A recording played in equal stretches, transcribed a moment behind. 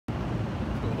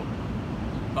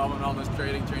Wellman Wellness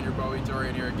Training, Trainer Bowie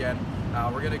Torian here again.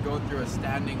 We're going to go through a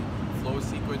standing flow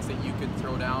sequence that you can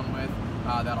throw down with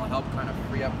that'll help kind of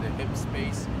free up the hip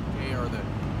space, okay, or the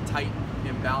tight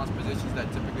imbalanced positions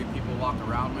that typically people walk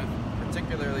around with.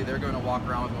 Particularly, they're going to walk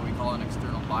around with what we call an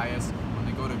external bias. When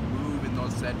they go to move in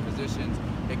those said positions,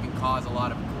 it can cause a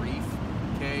lot of grief,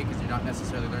 okay, because you're not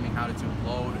necessarily learning how to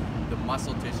load the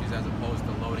muscle tissues as opposed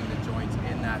to loading the joints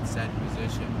in that said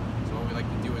position. So what we like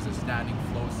to do is a standing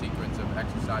flow sequence of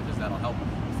exercises that'll help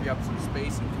free up some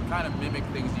space and can kind of mimic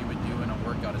things you would do in a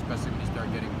workout, especially when you start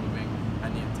getting moving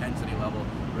and the intensity level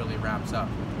really ramps up.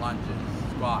 Lunges,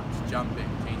 squats, jumping,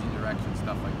 changing direction,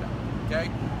 stuff like that.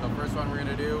 Okay, so first one we're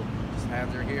gonna do, just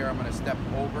hands are here, I'm gonna step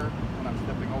over. When I'm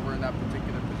stepping over in that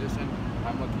particular position,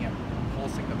 I'm looking at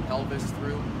pulsing the pelvis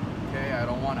through. Okay, I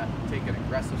don't wanna take an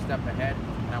aggressive step ahead,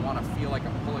 and I wanna feel like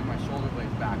I'm pulling my shoulder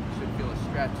blades back. You should feel a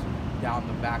stretch down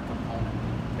the back component.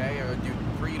 Okay, or do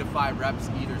 3 to 5 reps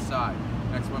either side.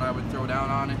 Next one I would throw down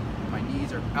on it, my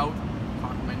knees are out,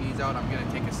 cocking my knees out, I'm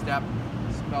gonna take a step,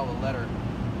 spell the letter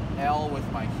L with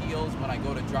my heels. When I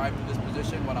go to drive to this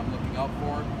position, what I'm looking out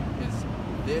for is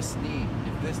this knee.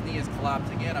 If this knee is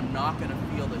collapsing in, I'm not gonna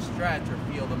feel the stretch or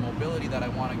feel the mobility that I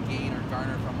wanna gain or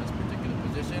garner from this particular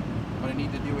position. What I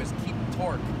need to do is keep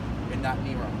torque in that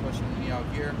knee where I'm pushing the knee out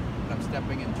here, and I'm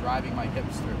stepping and driving my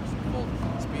hips through. So full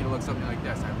speed will look something like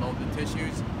this. I load the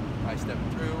tissues, I step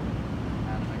through,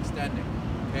 and I'm extending.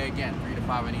 Okay, again, 3 to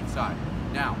 5 on each side.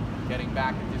 Now, getting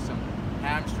back into some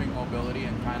hamstring mobility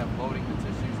and kind of loading the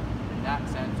tissues in that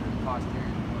sense, or the posterior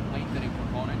lengthening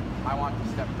component. I want to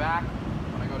step back.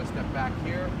 When I go to step back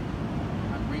here,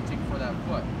 I'm reaching for that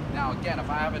foot. Now again, if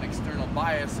I have an external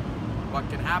bias, what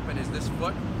can happen is this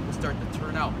foot will start to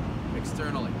turn out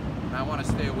externally. And I want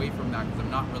to stay away from that because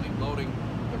I'm not really loading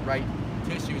the right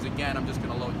tissues. Again, I'm just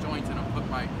going to load joints and I'll put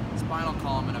my spinal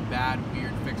column in a bad,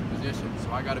 weird, fixed position.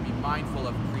 So I got to be mindful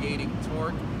of creating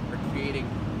torque or creating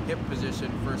hip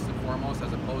position first and foremost,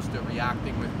 as opposed to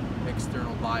reacting with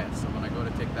external bias. So when I go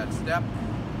to take that step,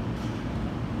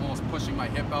 I'm almost pushing my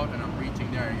hip out and I'm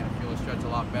reaching there. You're going to feel the stretch a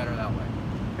lot better that way.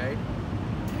 Okay?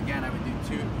 Again, I would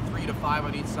do 3 to 5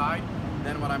 on each side.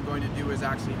 Then what I'm going to do is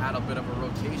actually add a bit of a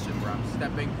rotation where I'm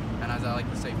stepping and, as I like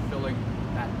to say, filling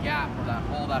that gap or that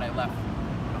hole that I left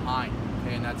behind.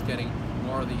 Okay, and that's getting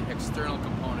more of the external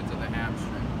components of the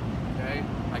hamstring. Okay,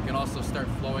 I can also start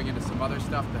flowing into some other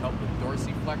stuff to help with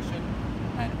dorsiflexion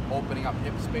and opening up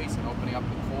hip space and opening up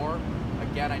the core.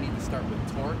 Again, I need to start with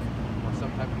torque or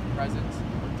some type of presence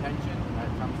or tension that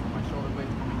comes from my shoulder blades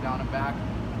coming down and back,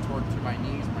 torque through my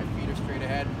knees, my feet are straight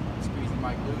ahead, squeezing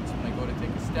my glutes. When I go to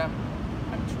take a step,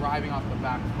 I'm driving off the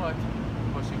back foot,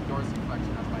 pushing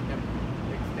dorsiflexion as my hip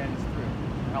extends through.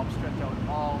 It helps stretch out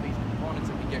all these components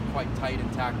that can get quite tight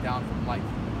and tacked down from life.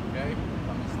 Okay,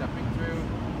 so I'm just stepping through,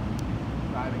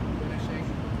 driving, finishing.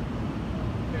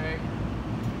 Okay.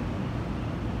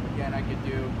 Again, I could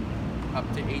do up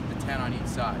to 8 to 10 on each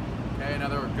side. Okay,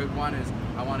 another good one is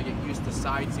I want to get used to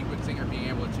side sequencing or being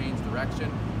able to change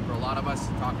direction. For a lot of us,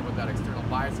 talking about that external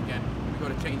bias again, when we go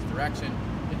to change direction,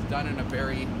 it's done in a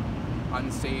very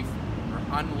unsafe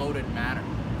or unloaded manner.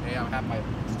 Okay, I have my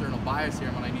external bias here,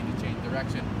 and when I need to change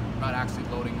direction, I'm not actually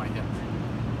loading my hips.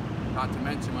 Not to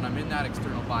mention, when I'm in that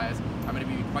external bias, I'm going to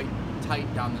be quite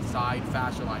tight down the side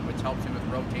fascia line, which helps me with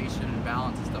rotation and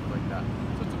balance and stuff like that.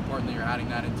 So it's important that you're adding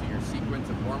that into your sequence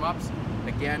of warm-ups.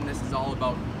 Again, this is all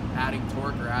about adding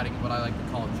torque or adding what I like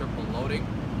to call triple loading.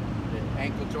 The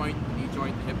ankle joint, the knee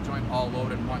joint, the hip joint, all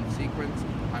load in one sequence.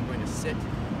 I'm going to sit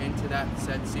into that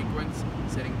said sequence,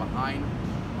 sitting behind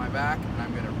my back, and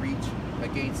I'm going to reach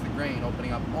against the grain,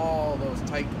 opening up all those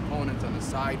tight components on the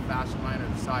side fascia line or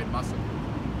the side muscle group.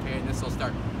 Okay, and this will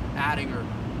start adding or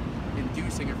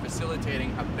inducing or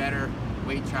facilitating a better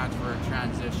weight transfer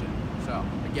transition. So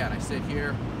again, I sit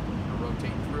here, I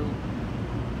rotate through,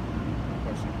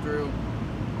 pushing through,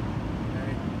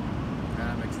 okay, and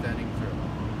I'm extending through.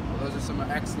 Well, those are some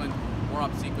excellent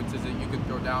warm-up sequences that you can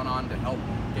throw down on to help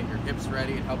get your hips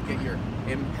ready and help get your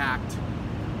impact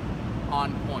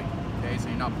on point. Okay, so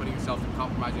you're not putting yourself in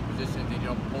compromising positions and you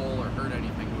don't pull or hurt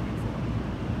anything moving